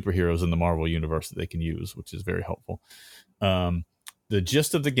superheroes in the Marvel universe that they can use, which is very helpful. The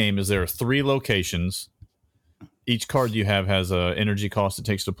gist of the game is there are 3 locations. Each card you have has a energy cost it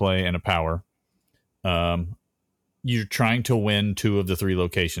takes to play and a power. You're trying to win 2 of the 3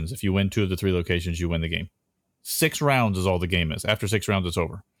 locations. If you win 2 of the 3 locations, you win the game. 6 rounds is all the game is. After 6 rounds, it's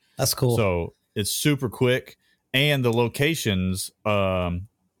over. That's cool. So it's super quick. And the locations,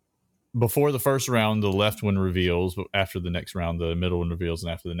 before the first round, the left one reveals. But after the next round, the middle one reveals.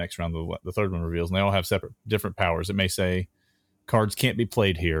 And after the next round, the third one reveals. And they all have different powers. It may say cards can't be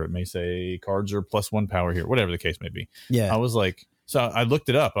played here. It may say cards are +1 power here. Whatever the case may be. Yeah. I was like, so I looked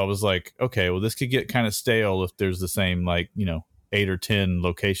it up. I was like, okay, well, this could get kind of stale if there's the same, 8 or 10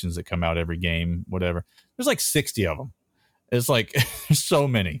 locations that come out every game, whatever. There's like 60 of them. It's like there's so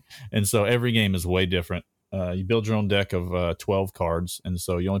many. And so every game is way different. You build your own deck of 12 cards. And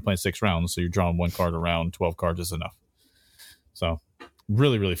so you only play 6 rounds. So you're drawing 1 card around. 12 cards is enough. So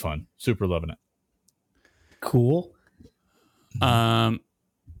Really, really fun. Super loving it. Cool.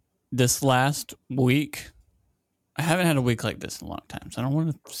 This last week, I haven't had a week like this in a long time, so I don't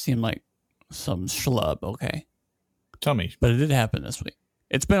want to seem like some schlub, okay? Tell me. But it did happen this week.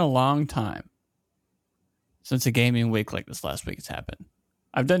 It's been a long time since a gaming week like this last week has happened.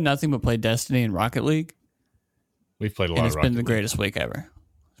 I've done nothing but play Destiny and Rocket League. We've played a lot and of it's Rocket been the League. greatest week ever.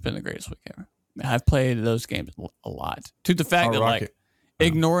 It's been the greatest week ever. I've played those games a lot. To the fact that, like,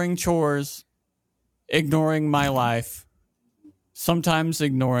 ignoring chores, ignoring my life, sometimes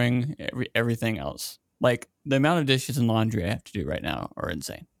ignoring everything else. Like, the amount of dishes and laundry I have to do right now are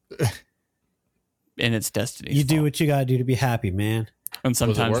insane. And it's Destiny. You do what you gotta do to be happy, man. And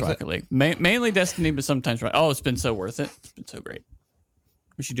sometimes Rocket League. Mainly Destiny, but sometimes it's been so worth it. It's been so great.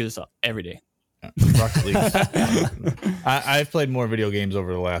 We should do this every day. Rocket League. I've played more video games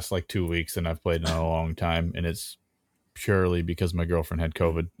over the last 2 weeks than I've played in a long time, and it's purely because my girlfriend had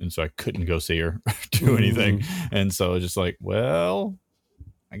COVID, and so I couldn't go see her or do anything. And so it's just well,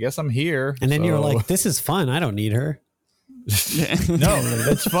 I guess I'm here. And then you're like, this is fun. I don't need her. No,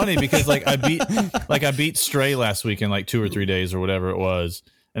 it's funny because I beat Stray last week in 2 or 3 days or whatever it was,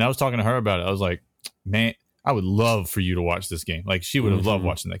 and I was talking to her about it. I was like, man, I would love for you to watch this game. She would have loved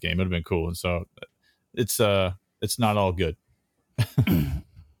watching that game. It would have been cool. And so it's not all good.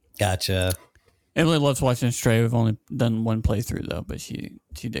 Gotcha. Emily loves watching Stray. We've only done one playthrough though, but she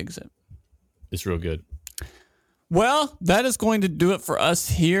digs it. It's real good. Well, that is going to do it for us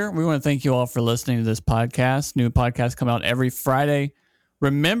here. We want to thank you all for listening to this podcast. New podcasts come out every Friday.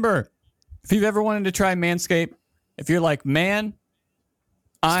 Remember, if you've ever wanted to try Manscaped, if you're like, man,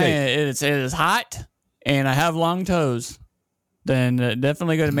 it is hot and I have long toes, then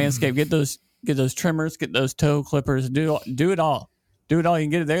definitely go to Manscaped. Get those trimmers, get those toe clippers, do it all. Do it all. You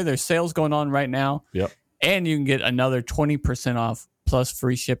can get it there. There's sales going on right now. Yep. And you can get another 20% off plus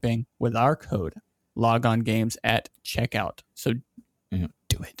free shipping with our code Log On Games at checkout. So do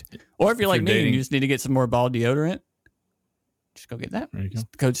it. Or if you're like me and you just need to get some more ball deodorant, just go get that. There you go.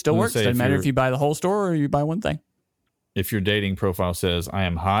 The code still works. Doesn't matter if you buy the whole store or you buy one thing. If your dating profile says, I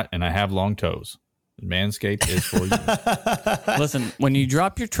am hot and I have long toes, Manscaped is for you. Listen, when you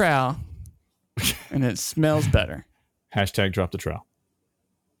drop your trowel and it smells better. # drop the trowel.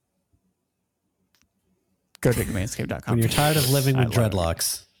 Go to manscaped.com. When you're tired of living with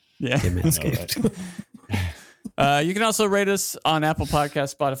dreadlocks, get Manscaped. You can also rate us on Apple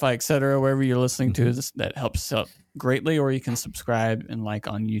Podcasts, Spotify, etc., wherever you're listening to this. That helps out greatly. Or you can subscribe and like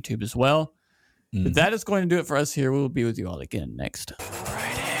on YouTube as well. But that is going to do it for us here. We will be with you all again next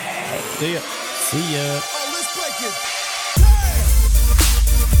Friday. See ya. See ya. Oh, let's break it.